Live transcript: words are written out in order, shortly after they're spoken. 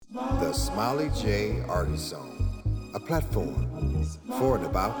the Smiley J Artist Zone, a platform for and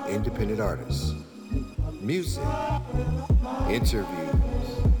about independent artists, music, interviews,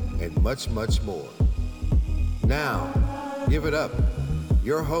 and much, much more. Now, give it up,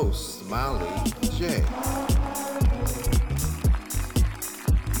 your host, Smiley J.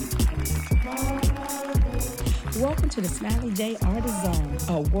 Welcome to the Smiley J Artist Zone,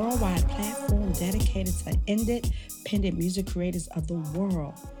 a worldwide platform dedicated to independent music creators of the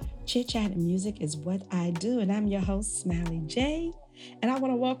world. Chit Chat and music is what I do, and I'm your host, Smiley J. And I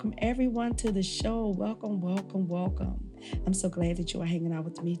want to welcome everyone to the show. Welcome, welcome, welcome. I'm so glad that you are hanging out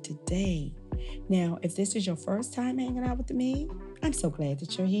with me today. Now, if this is your first time hanging out with me, I'm so glad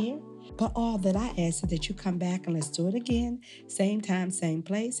that you're here. But all that I ask is that you come back and let's do it again. Same time, same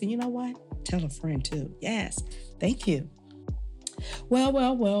place. And you know what? Tell a friend too. Yes, thank you.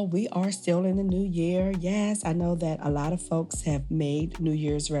 Well, we are still in the new year. Yes, I know that a lot of folks have made New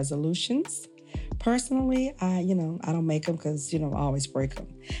Year's resolutions. Personally, I don't make them because, I always break them.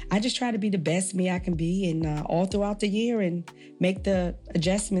 I just try to be the best me I can be and all throughout the year and make the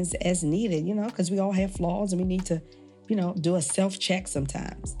adjustments as needed, because we all have flaws and we need to, do a self-check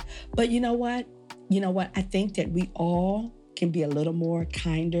sometimes. But you know what? I think that we all can be a little more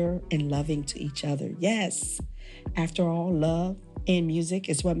kinder and loving to each other. Yes. After all, love and music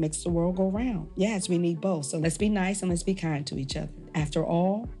is what makes the world go round. Yes, we need both. So let's be nice and let's be kind to each other. After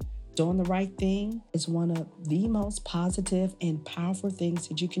all, doing the right thing is one of the most positive and powerful things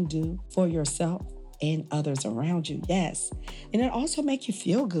that you can do for yourself and others around you. Yes. And it also makes you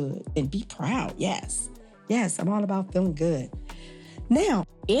feel good and be proud. Yes. Yes, I'm all about feeling good. Now,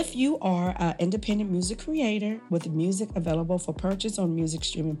 if you are an independent music creator with music available for purchase on music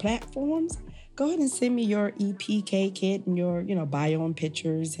streaming platforms, go ahead and send me your EPK kit and your, bio and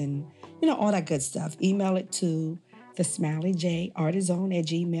pictures and, all that good stuff. Email it to the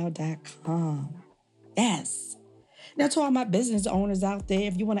smileyjartistzone@gmail.com. Yes. Now, to all my business owners out there,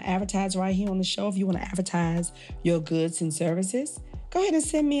 if you want to advertise right here on the show, if you want to advertise your goods and services, go ahead and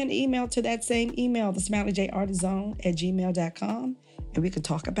send me an email to that same email, the smileyjartistzone@gmail.com, and we can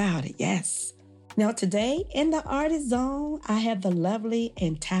talk about it. Yes. Now, today in the Artist Zone, I have the lovely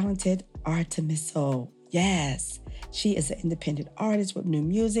and talented Artemis O. Yes. She is an independent artist with new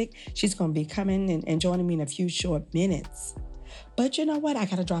music. She's going to be coming and joining me in a few short minutes. But you know what? I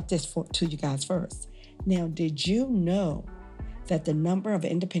got to drop this to you guys first. Now, did you know that the number of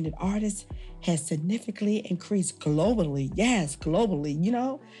independent artists has significantly increased globally? Yes, globally.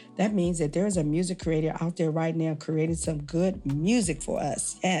 That means that there's a music creator out there right now creating some good music for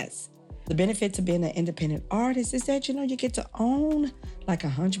us. Yes. The benefit to being an independent artist is that, you get to own like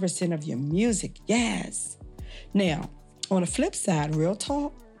 100% of your music. Yes. Now, on the flip side, real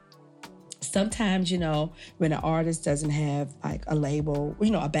talk, sometimes, when an artist doesn't have like a label,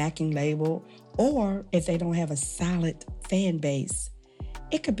 a backing label, or if they don't have a solid fan base,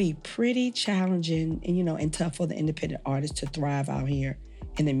 it could be pretty challenging and tough for the independent artist to thrive out here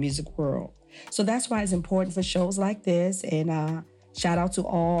in the music world. So that's why it's important for shows like this. And shout out to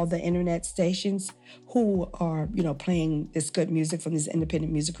all the internet stations who are, playing this good music from these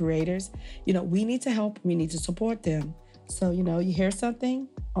independent music creators. We need to help. We need to support them. So, you hear something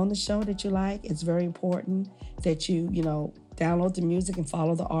on the show that you like, it's very important that you, download the music and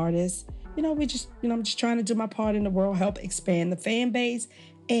follow the artist. I'm just trying to do my part in the world, help expand the fan base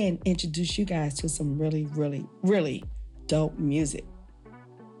and introduce you guys to some really, really, really dope music.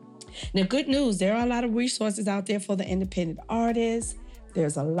 Now, good news, there are a lot of resources out there for the independent artists.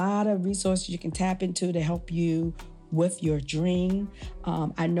 There's a lot of resources you can tap into to help you with your dream.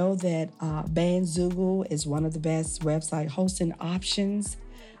 I know that Bandzoogle is one of the best website hosting options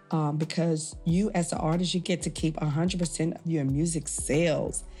because you as the artist, you get to keep 100% of your music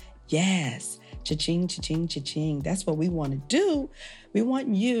sales. Yes, cha-ching, cha-ching, cha-ching. That's what we want to do. We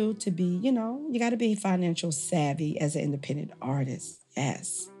want you to be, you got to be financial savvy as an independent artist.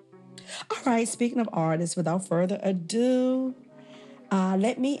 Yes. All right, speaking of artists, without further ado,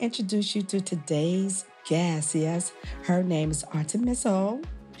 let me introduce you to today's guest. Yes, her name is Artemis O,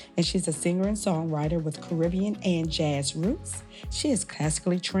 and she's a singer and songwriter with Caribbean and jazz roots. She is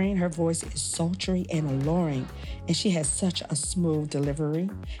classically trained. Her voice is sultry and alluring, and she has such a smooth delivery.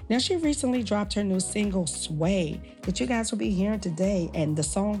 Now, she recently dropped her new single, Sway, that you guys will be hearing today, and the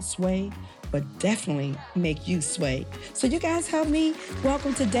song Sway will definitely make you sway. So you guys help me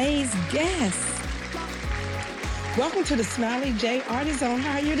welcome today's guest. Welcome to the Smiley J Artist Zone.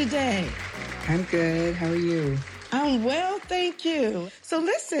 How are you today? I'm good. How are you? I'm well, thank you. So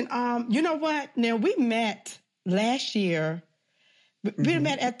listen, you know what? Now, we met last year. We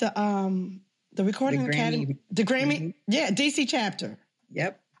met at the Recording Academy, the Grammy, DC chapter.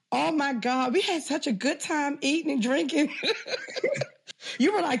 Yep. Oh my God, we had such a good time eating and drinking.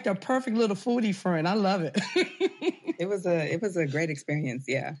 You were like the perfect little foodie friend. I love it. It was a great experience.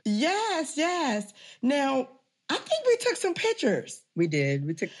 Yeah. Yes, yes. Now, I think we took some pictures. We did.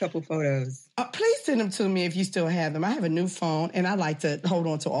 We took a couple photos. Please send them to me if you still have them. I have a new phone and I like to hold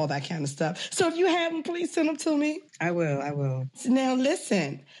on to all that kind of stuff. So if you have them, please send them to me. I will. Now,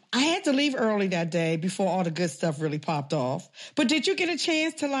 listen, I had to leave early that day before all the good stuff really popped off. But did you get a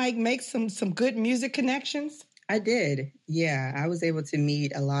chance to like make some good music connections? I did. Yeah. I was able to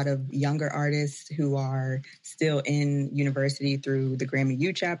meet a lot of younger artists who are still in university through the Grammy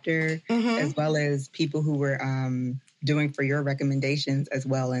U chapter, as well as people who were doing for your recommendations as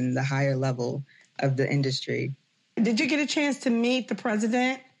well in the higher level of the industry. Did you get a chance to meet the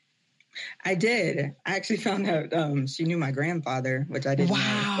president? I did. I actually found out she knew my grandfather, which I didn't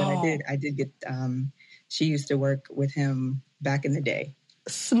know. But I did get, she used to work with him back in the day.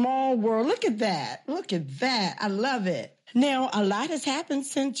 Small world. Look at that. Look at that. I love it. Now, a lot has happened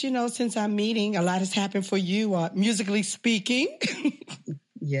since our meeting. A lot has happened for you, musically speaking.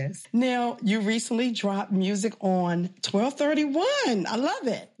 Yes. Now, you recently dropped music on 12/31. I love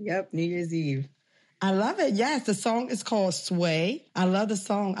it. Yep. New Year's Eve. I love it. Yes. The song is called Sway. I love the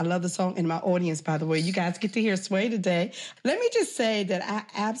song. And my audience, by the way, you guys get to hear Sway today. Let me just say that I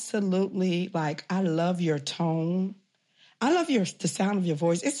absolutely I love your tone. I love the sound of your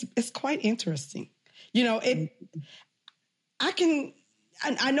voice. It's quite interesting. You know,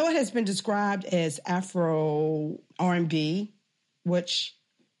 I know it has been described as Afro R&B, which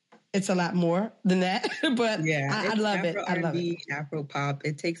it's a lot more than that, but yeah, I love it. I love it. Afro pop.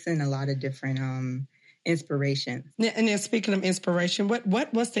 It takes in a lot of different inspiration. And then speaking of inspiration,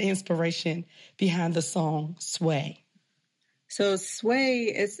 what was the inspiration behind the song Sway? So Sway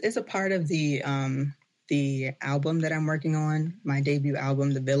is a part of the album that I'm working on, my debut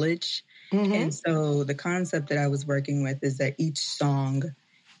album, The Village. And so the concept that I was working with is that each song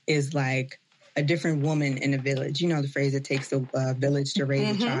is like a different woman in a village. You know the phrase, it takes a village to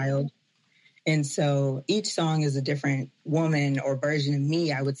raise a child. And so each song is a different woman or version of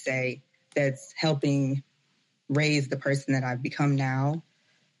me, I would say, that's helping raise the person that I've become now.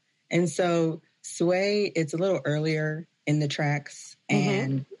 And so Sway, it's a little earlier in the tracks,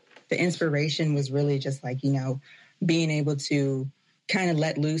 and the inspiration was really just being able to kind of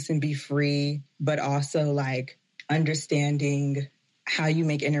let loose and be free, but also understanding how you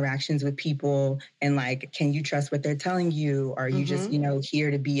make interactions with people and can you trust what they're telling you? Or are you just,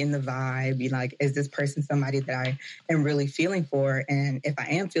 here to be in the vibe? Be like, is this person somebody that I am really feeling for? And if I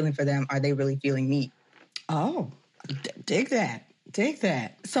am feeling for them, are they really feeling me? Oh, dig that. Dig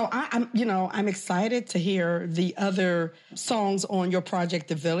that. So I'm excited to hear the other songs on your project,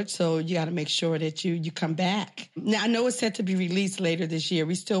 The Village. So you got to make sure that you come back. Now, I know it's set to be released later this year.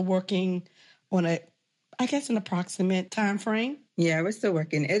 We're still working on an approximate time frame. Yeah, we're still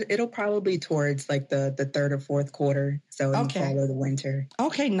working. It'll probably be towards the third or fourth quarter. So in the fall or the winter.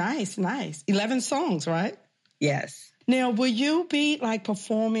 Okay, nice. 11 songs, right? Yes. Now, will you be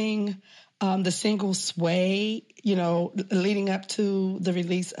performing the single Sway, leading up to the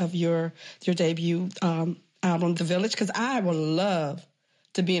release of your debut album, The Village? Because I would love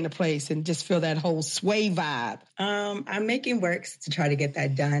to be in a place and just feel that whole Sway vibe. I'm making works to try to get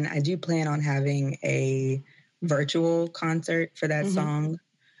that done. I do plan on having a virtual concert for that song.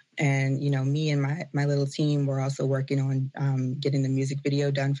 And, me and my little team, we're also working on getting the music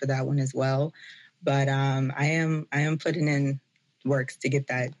video done for that one as well. But I am putting in works to get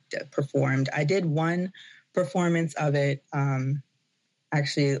that performed. I did one performance of it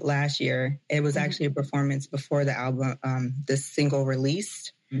actually last year. It was actually a performance before the album, the single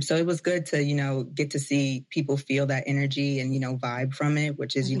released. So it was good to, get to see people feel that energy and, vibe from it,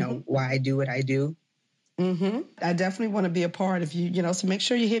 which is, why I do what I do. I definitely want to be a part of you, so make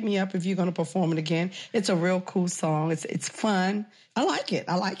sure you hit me up if you're going to perform it again. It's a real cool song. It's fun. I like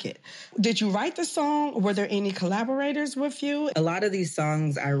it. Did you write the song? Were there any collaborators with you? A lot of these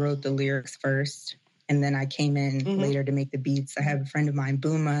songs, I wrote the lyrics first, and then I came in later to make the beats. I have a friend of mine,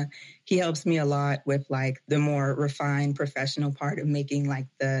 Booma. He helps me a lot with the more refined professional part of making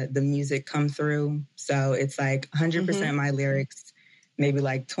the music come through. So it's 100% my lyrics, maybe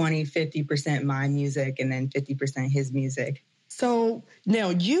 20, 50% my music, and then 50% his music. So now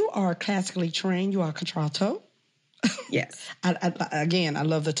you are classically trained. You are contralto. Yes. I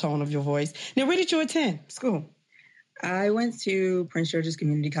love the tone of your voice. Now, where did you attend school? I went to Prince George's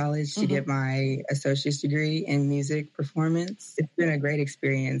Community College to get my associate's degree in music performance. It's been a great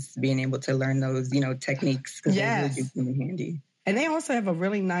experience being able to learn those, techniques, because they really do come in handy. And they also have a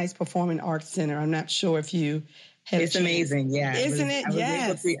really nice performing arts center. I'm not sure if you It's amazing. Yeah. Isn't it?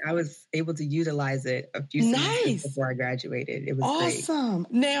 Yes. I was able to utilize it a few semesters before I graduated. It was awesome.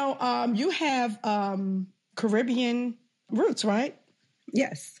 Great. Now, you have Caribbean roots, right?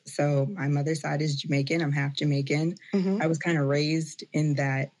 Yes. So my mother's side is Jamaican. I'm half Jamaican. I was kind of raised in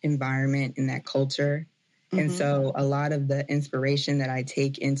that environment, in that culture. And so a lot of the inspiration that I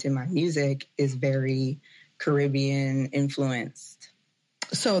take into my music is very Caribbean influenced.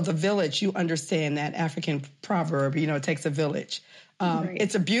 So the village, you understand that African proverb, it takes a village. Right.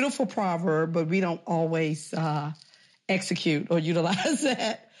 It's a beautiful proverb, but we don't always execute or utilize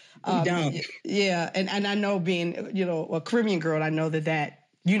that. We don't. Yeah. And I know being, a Caribbean girl, I know that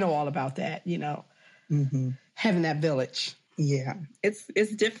all about that, having that village. Yeah.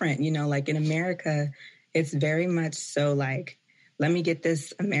 It's different, like in America, it's very much so like, let me get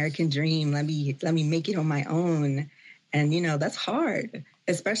this American dream. Let me make it on my own. And, that's hard,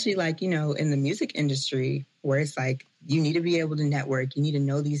 especially like, in the music industry where it's like, you need to be able to network. You need to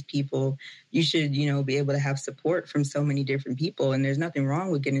know these people. You should, be able to have support from so many different people. And there's nothing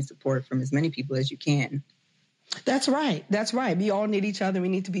wrong with getting support from as many people as you can. That's right. That's right. We all need each other. We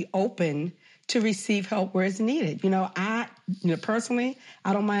need to be open to receive help where it's needed. I personally,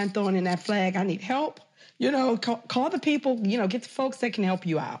 I don't mind throwing in that flag. I need help. Call the people, get the folks that can help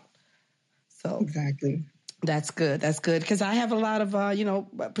you out. So exactly. That's good. That's good. Because I have a lot of,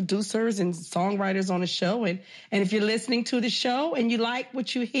 producers and songwriters on the show. And if you're listening to the show and you like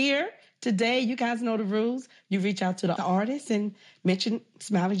what you hear today, you guys know the rules. You reach out to the artist and mention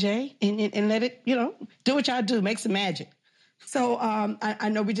Smiley J and let it, do what y'all do. Make some magic. So I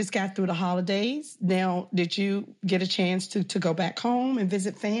know we just got through the holidays. Now, did you get a chance to go back home and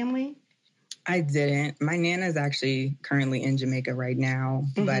visit family? I didn't. My Nana's actually currently in Jamaica right now.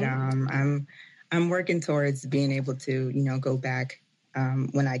 But I'm working towards being able to, go back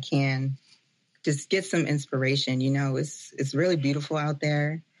when I can, just get some inspiration. It's really beautiful out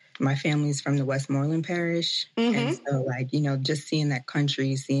there. My family's from the Westmoreland Parish. And so just seeing that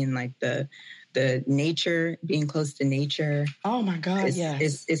country, seeing like the nature, being close to nature. Oh my God,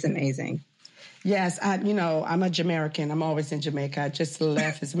 yes. It's amazing. Yes, I'm a Jamaican. I'm always in Jamaica. I just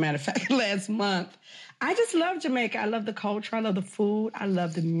left, as a matter of fact, last month. I just love Jamaica. I love the culture. I love the food. I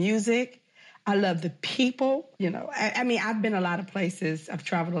love the music. I love the people. I've been a lot of places. I've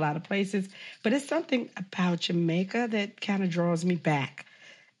traveled a lot of places. But it's something about Jamaica that kind of draws me back.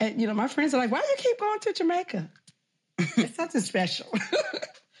 And, my friends are like, why do you keep going to Jamaica? It's something special.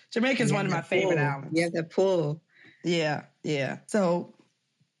 Jamaica is one of my favorite islands. Yeah, the pool. Yeah, yeah. So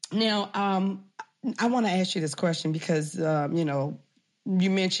now I want to ask you this question because,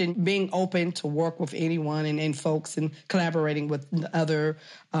 you mentioned being open to work with anyone and folks and collaborating with other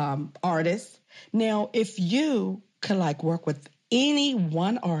artists. Now, if you could work with any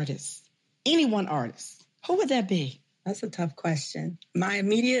one artist, who would that be? That's a tough question. My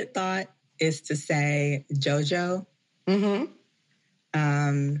immediate thought is to say JoJo.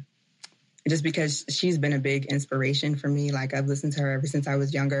 Just because she's been a big inspiration for me. Like I've listened to her ever since I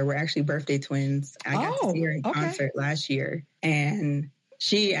was younger. We're actually birthday twins. I got to see her in concert last year. And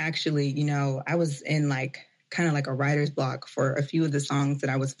she actually, I was in kind of like a writer's block for a few of the songs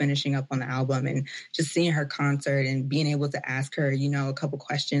that I was finishing up on the album, and just seeing her concert and being able to ask her, a couple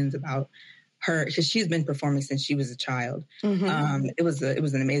questions about her, because she's been performing since she was a child. It was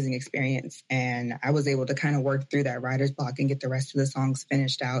an amazing experience, and I was able to kind of work through that writer's block and get the rest of the songs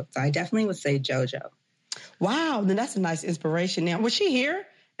finished out. So I definitely would say JoJo. Wow, then that's a nice inspiration. Now, was she here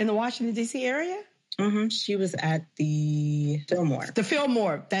in the Washington D.C. area? She was at the Fillmore. The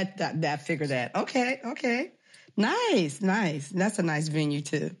Fillmore. That figure that. Okay. Nice. That's a nice venue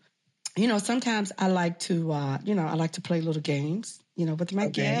too. Sometimes I like to play little games, with my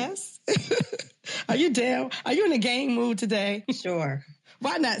guests. Are you down? Are you in a game mood today? Sure.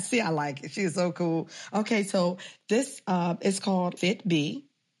 Why not? See, I like it. She's so cool. Okay, so this is called Fit B.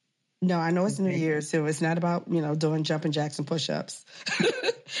 No, I know it's New Year's, so it's not about, doing jumping jacks and push-ups.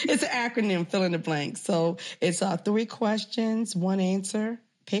 It's an acronym, fill in the blank. So it's 3 questions, 1 answer.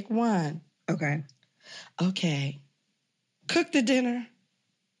 Pick one. Okay. Cook the dinner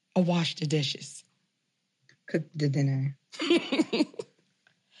or wash the dishes? Cook the dinner.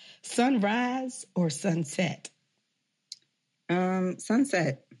 Sunrise or sunset?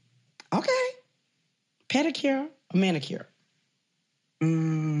 Sunset. Okay. Pedicure or manicure?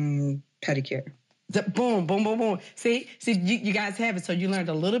 Pedicure. Boom. See, you guys have it. So you learned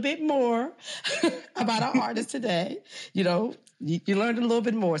a little bit more about our artist today. You learned a little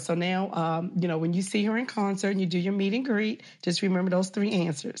bit more. So now, when you see her in concert and you do your meet and greet, just remember those 3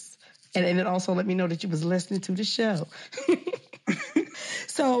 answers. And it also let me know that you was listening to the show.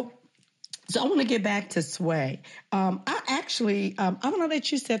 So So I want to get back to Sway. I'm going to let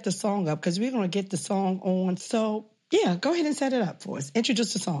you set the song up because we're going to get the song on. So yeah, go ahead and set it up for us.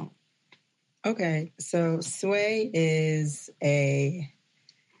 Introduce the song. Okay, so Sway is a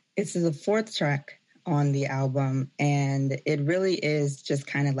 4th track on the album, and it really is just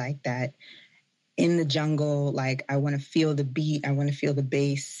kind of like that in the jungle, like I want to feel the beat, I want to feel the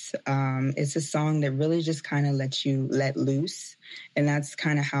bass. It's a song that really just kind of lets you let loose, and that's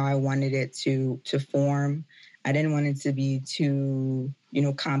kind of how I wanted it to form. I didn't want it to be too,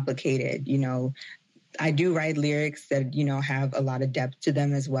 complicated, I do write lyrics that, have a lot of depth to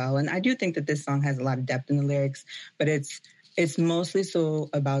them as well. And I do think that this song has a lot of depth in the lyrics, but it's mostly so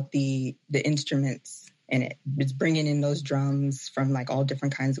about the instruments in it. It's bringing in those drums from like all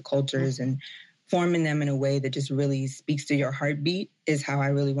different kinds of cultures and forming them in a way that just really speaks to your heartbeat is how I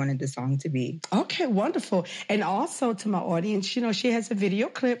really wanted the song to be. Okay, wonderful. And also to my audience, she has a video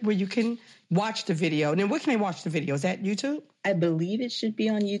clip where you can watch the video. And then where can they watch the video? Is that YouTube? I believe it should be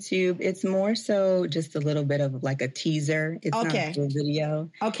on YouTube. It's more so just a little bit of like a teaser. It's not a full video.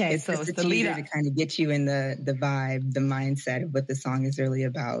 Okay, it's so just it's a the lead teaser up to kind of get you in the vibe, the mindset of what the song is really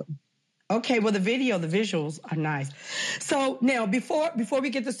about. Okay, well, the visuals are nice. So now, before we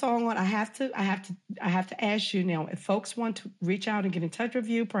get the song on, I have to ask you now, if folks want to reach out and get in touch with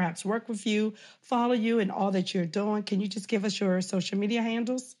you, perhaps work with you, follow you, and all that you're doing, can you just give us your social media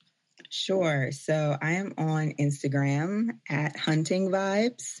handles? Sure. So I am on Instagram at Hunting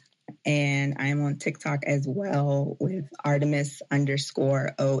Vibes, and I am on TikTok as well with Artemis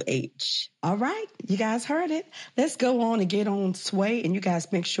 _OH. All right. You guys heard it. Let's go on and get on Sway, and you guys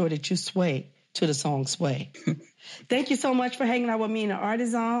make sure that you sway to the song Sway. Thank you so much for hanging out with me in the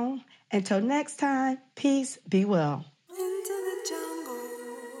Artist Zone. Until next time, peace, be well. Into the jungle,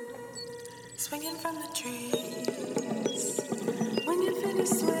 swinging from the trees. When you finish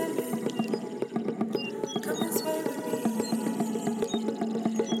swimming, come and sway with me.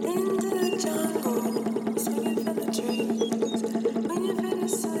 Into the jungle, swinging from the trees. When you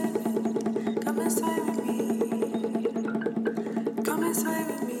finish swimming, come and sway with me. Come and sway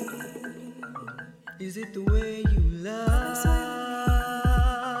with me. Is it the way you love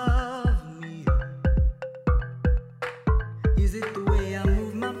me? Is it the way I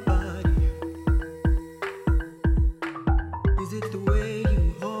move my body? Is it the way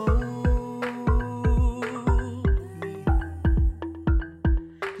you hold me?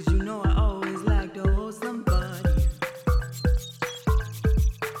 'Cause you know I always like to hold somebody.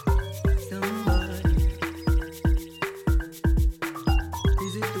 Somebody.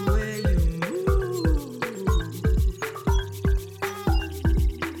 Is it the way you move?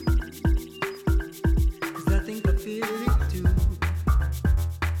 'Cause I think I feel it too.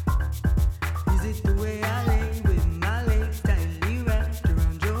 Is it the way I lay with my legs tightly wrapped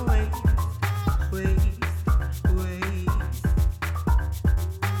around your waist, waist, waist?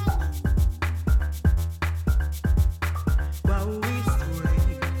 While we sway,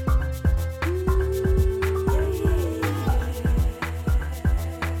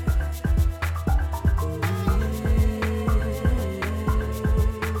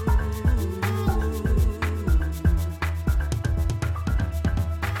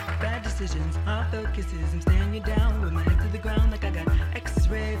 bad decisions, heartfelt kisses. I'm staring you down with my head to the ground like I got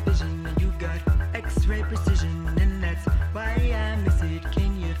X-ray vision and you got X-ray precision, and that's why I miss it.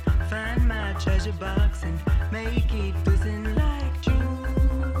 Can you find my treasure box and make it glisten like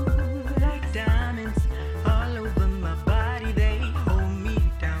jewels, like diamonds all over my body? They hold me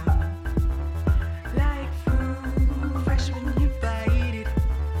down like fruit, fresh when you bite it.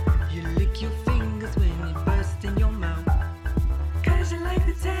 You lick your fingers when it bursts in your mouth. 'Cause you like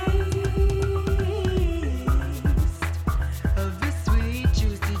the taste of the sweet,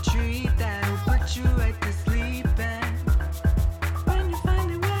 juicy treat that'll put you right to sleep. And when you find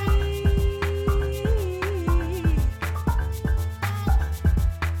a way,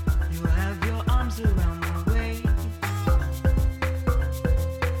 you'll have your arms around my waist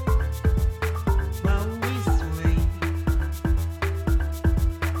while we sway.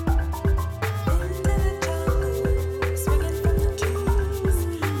 Into the jungle, swinging from the trees.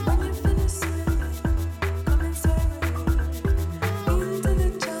 When you finish swimming, come and sway with me. Into the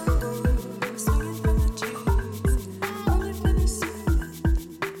jungle, swinging from the trees. When you finish swimming,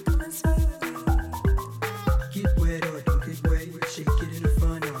 come and sway with me. Get wet or don't get wet, shake it in the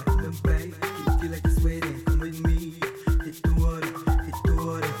front or in the back. If you feel like it's wet, then come with me. Hit the water, hit the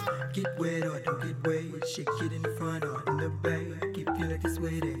water. Get wet or don't get wet, shake it in the front or in the back. If you feel like it's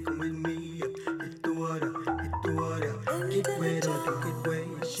wet, then come with me. Hit the water, hit the water. Get wet or don't get wet,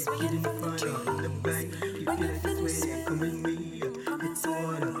 shake it in the front or in the back. If you feel like it's wet, then come with me. Hit the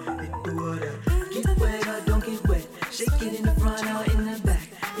water, hit the water.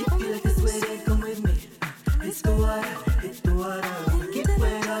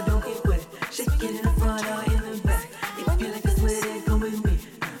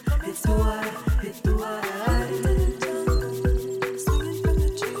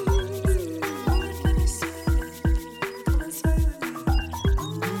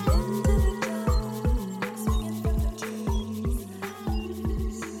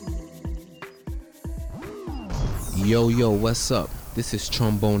 Yo, what's up? This is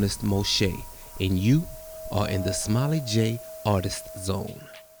trombonist Moshe, and you are in the Smiley J Artist Zone.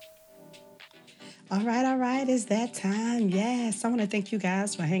 All right, it's that time. Yes, I want to thank you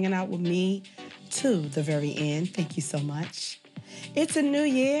guys for hanging out with me to the very end. Thank you so much. It's a new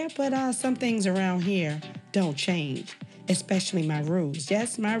year, but some things around here don't change, especially my rules.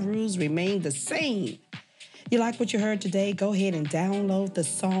 Yes, my rules remain the same. You like what you heard today? Go ahead and download the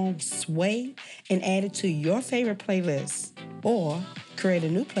song Sway and add it to your favorite playlist or create a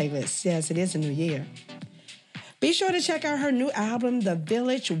new playlist. Yes, it is a new year. Be sure to check out her new album, The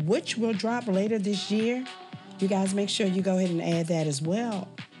Village, which will drop later this year. You guys make sure you go ahead and add that as well.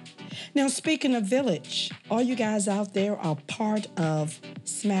 Now, speaking of Village, all you guys out there are part of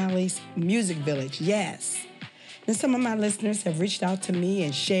Smiley's Music Village. Yes. And some of my listeners have reached out to me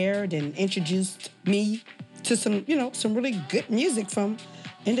and shared and introduced me to some really good music from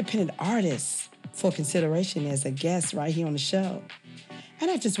independent artists for consideration as a guest right here on the show.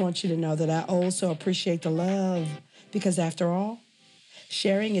 And I just want you to know that I also appreciate the love because after all,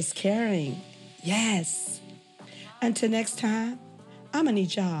 sharing is caring. Yes. Until next time, I'm going to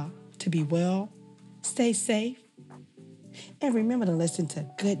need y'all to be well, stay safe, and remember to listen to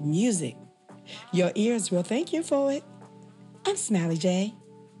good music. Your ears will thank you for it. I'm Smiley J,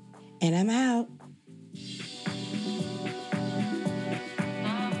 and I'm out.